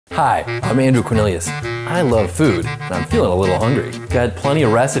Hi, I'm Andrew Cornelius. I love food, and I'm feeling a little hungry. Got plenty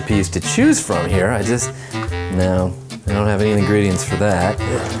of recipes to choose from here. No, I don't have any ingredients for that.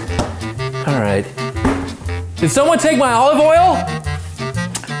 All right. Did someone take my olive oil?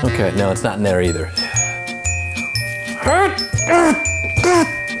 Okay, no, it's not in there either.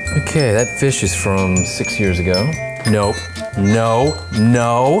 Okay, that fish is from 6 years ago. Nope,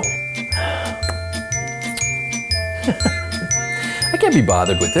 no. I can't be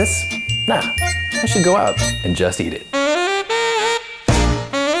bothered with this. Nah, I should go out and just eat it.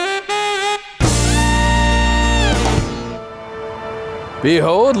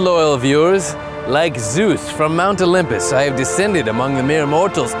 Behold, loyal viewers, like Zeus from Mount Olympus, I have descended among the mere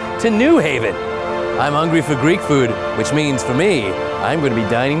mortals to New Haven. I'm hungry for Greek food, which means for me, I'm going to be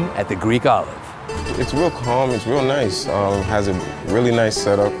dining at the Greek Olive. It's real calm, it's real nice. Has a really nice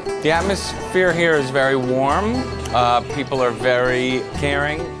setup. The atmosphere here is very warm. People are very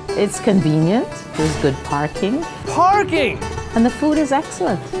caring. It's convenient, there's good parking. Parking! And the food is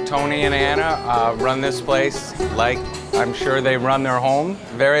excellent. Tony and Anna run this place like I'm sure they run their home.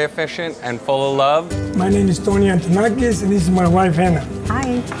 Very efficient and full of love. My name is Tony Antonakis, and this is my wife, Anna.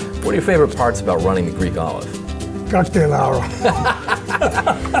 Hi. What are your favorite parts about running the Greek Olive? Cocktail hour.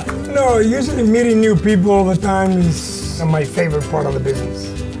 No, usually meeting new people all the time is my favorite part of the business.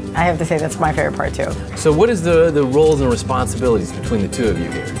 I have to say that's my favorite part too. So what is the roles and responsibilities between the two of you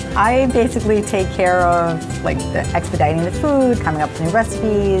here? I basically take care of like the expediting the food, coming up with new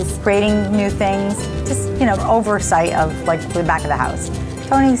recipes, creating new things, just, you know, oversight of like the back of the house.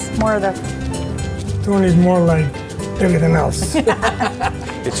 Tony's more like everything else.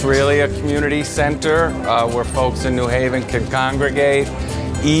 It's really a community center where folks in New Haven can congregate,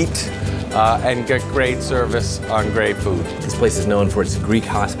 eat, and get great service on great food. This place is known for its Greek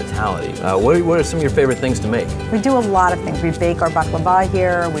hospitality. What are some of your favorite things to make? We do a lot of things. We bake our baklava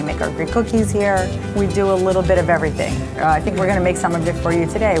here, we make our Greek cookies here, we do a little bit of everything. I think we're going to make some of it for you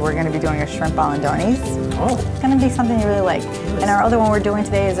today. We're going to be doing a shrimp bolognese. Oh. It's going to be something you really like. And our other one we're doing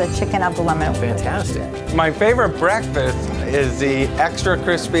today is a chicken al lemon. Fantastic. My favorite breakfast is the extra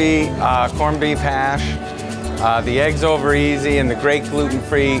crispy corned beef hash, the eggs over easy, and the great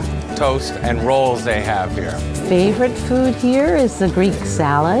gluten-free toast and rolls they have here. Favorite food here is the Greek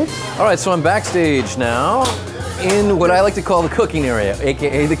salad. All right, so I'm backstage now in what I like to call the cooking area,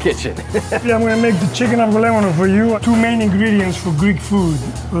 AKA the kitchen. Yeah, I'm gonna make the chicken al lemon for you. Two main ingredients for Greek food,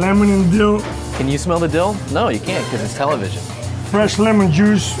 lemon and dill. Can you smell the dill? No, you can't because it's television. Fresh lemon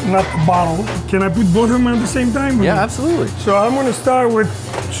juice, not the bottle. Can I put both of them at the same time? Yeah, absolutely. So I'm gonna start with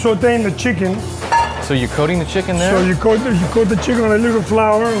sauteing the chicken. So you're coating the chicken there? So you coat the chicken with a little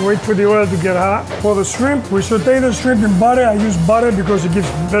flour, wait for the oil to get hot. For the shrimp, we saute the shrimp in butter. I use butter because it gives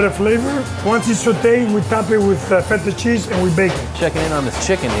better flavor. Once it's sauteed, we top it with feta cheese and we bake it. Checking in on this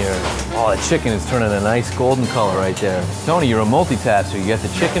chicken here. Oh, the chicken is turning a nice golden color right there. Tony, you're a multitasker. You got the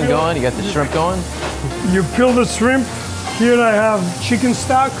chicken going, you got the shrimp going. You peel the shrimp. Here I have chicken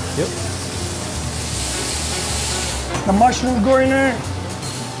stock. Yep. The mushroom going there,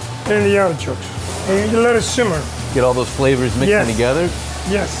 and the artichokes. And you let it simmer. Get all those flavors mixing together.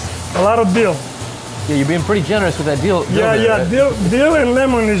 Yes, a lot of dill. Yeah, you're being pretty generous with that dill. Right? Dill and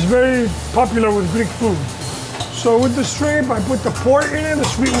lemon is very popular with Greek food. So with the shrimp, I put the pork in it, the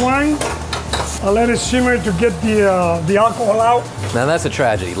sweet wine. I let it simmer to get the alcohol out. Now that's a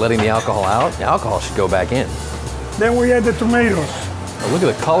tragedy, letting the alcohol out. The alcohol should go back in. Then we add the tomatoes. Oh, look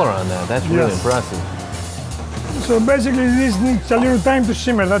at the color on that. That's really impressive. So basically this needs a little time to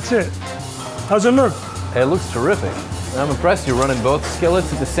simmer, that's it. How's it look? Hey, it looks terrific. I'm impressed you're running both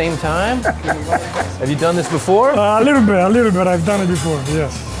skillets at the same time. Have you done this before? A little bit. I've done it before,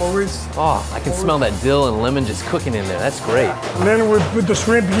 yes. Always. Oh, I can smell that dill and lemon just cooking in there. That's great. And then we put the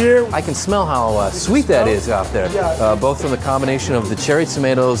shrimp here. I can smell how sweet that is out there, both from the combination of the cherry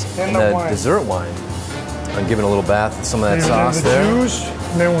tomatoes and the dessert wine. I'm giving a little bath with some of that sauce there. Juice,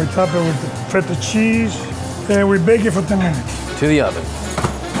 and then we top it with the feta cheese, and we bake it for 10 minutes. To the oven.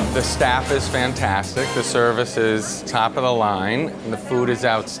 The staff is fantastic, the service is top of the line, and the food is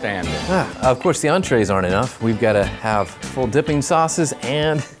outstanding. Of course, the entrees aren't enough. We've got to have full dipping sauces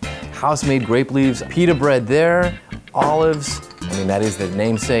and house-made grape leaves, pita bread there, olives. I mean, that is the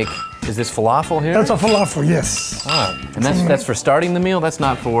namesake. Is this falafel here? That's a falafel, yes. And that's for starting the meal? That's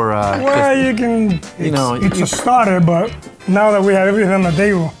not for... well, you can... It's a starter, but now that we have everything on the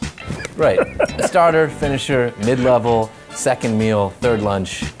table. Right. Starter, finisher, mid-level, second meal, third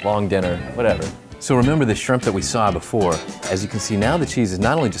lunch, long dinner, whatever. So remember the shrimp that we saw before. As you can see now, the cheese is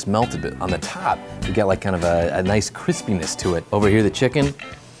not only just melted, but on the top, we get like kind of a nice crispiness to it. Over here, the chicken,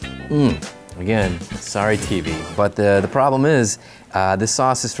 again, sorry TV, but the problem is, This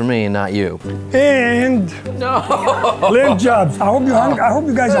sauce is for me and not you. And No! lamb chops. I hope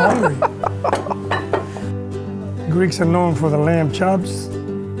you guys are hungry. Greeks are known for the lamb chops.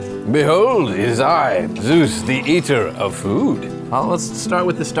 Behold, it is I, Zeus, the eater of food. Well, let's start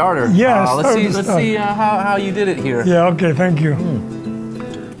with the starter. Yeah, Let's see how you did it here. Yeah, okay, thank you.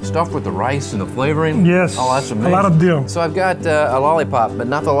 Stuffed with the rice and the flavoring. Yes, Oh, that's amazing. a lot of dill. So I've got a lollipop, but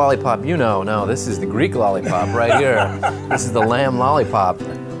not the lollipop you know. No, this is the Greek lollipop right here. This is the lamb lollipop.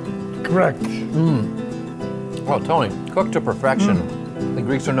 Correct. Well, Tony, cooked to perfection. The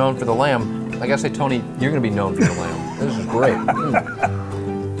Greeks are known for the lamb. I gotta say, Tony, you're gonna be known for the lamb. This is great.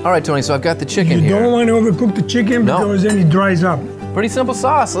 All right, Tony, so I've got the chicken You here. don't want to overcook the chicken No. because then it dries up. Pretty simple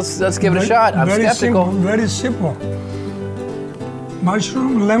sauce. Let's give it a shot. I'm very skeptical. Simple, very simple.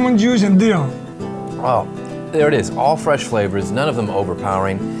 Mushroom, lemon juice, and dill. Oh, there it is. All fresh flavors, none of them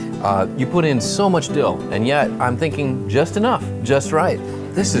overpowering. You put in so much dill, and yet I'm thinking just enough, just right.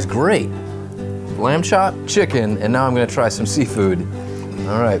 This is great. Lamb chop, chicken, and now I'm gonna try some seafood.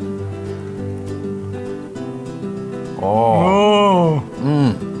 All right. Oh.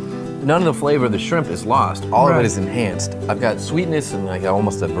 Oh, None of the flavor of the shrimp is lost. All of Right. it is enhanced. I've got sweetness and like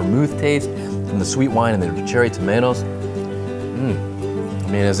almost a vermouth taste from the sweet wine and the cherry tomatoes.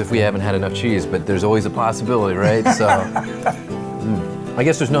 I mean, as if we haven't had enough cheese, but there's always a possibility, right? So, I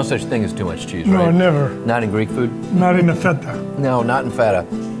guess there's no such thing as too much cheese, no, right? never. Not in Greek food? Not in the feta. No, not in feta.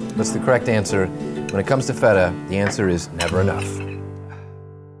 That's the correct answer. When it comes to feta, the answer is never enough.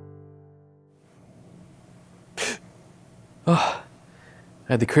 Oh,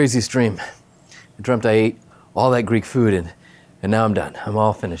 I had the craziest dream. I dreamt I ate all that Greek food and now I'm done. I'm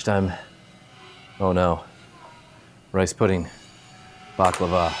all finished. Oh no. Rice pudding,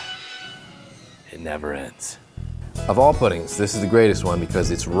 baklava. It never ends. Of all puddings, this is the greatest one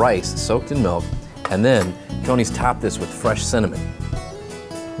because it's rice soaked in milk, and then Tony's topped this with fresh cinnamon.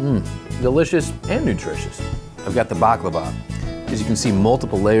 Delicious and nutritious. I've got the baklava. As you can see,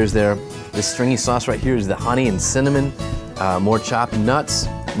 multiple layers there. This stringy sauce right here is the honey and cinnamon, more chopped nuts,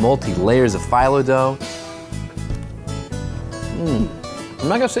 multi-layers of phyllo dough. I'm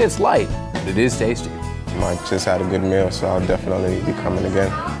not gonna say it's light, but it is tasty. I just had a good meal, so I'll definitely be coming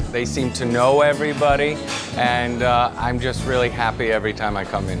again. They seem to know everybody, and I'm just really happy every time I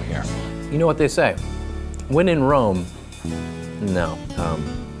come in here. You know what they say? When in Rome, no.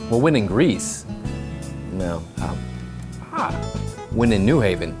 Well, when in Greece, no. When in New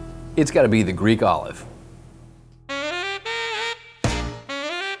Haven, it's gotta be the Greek olive.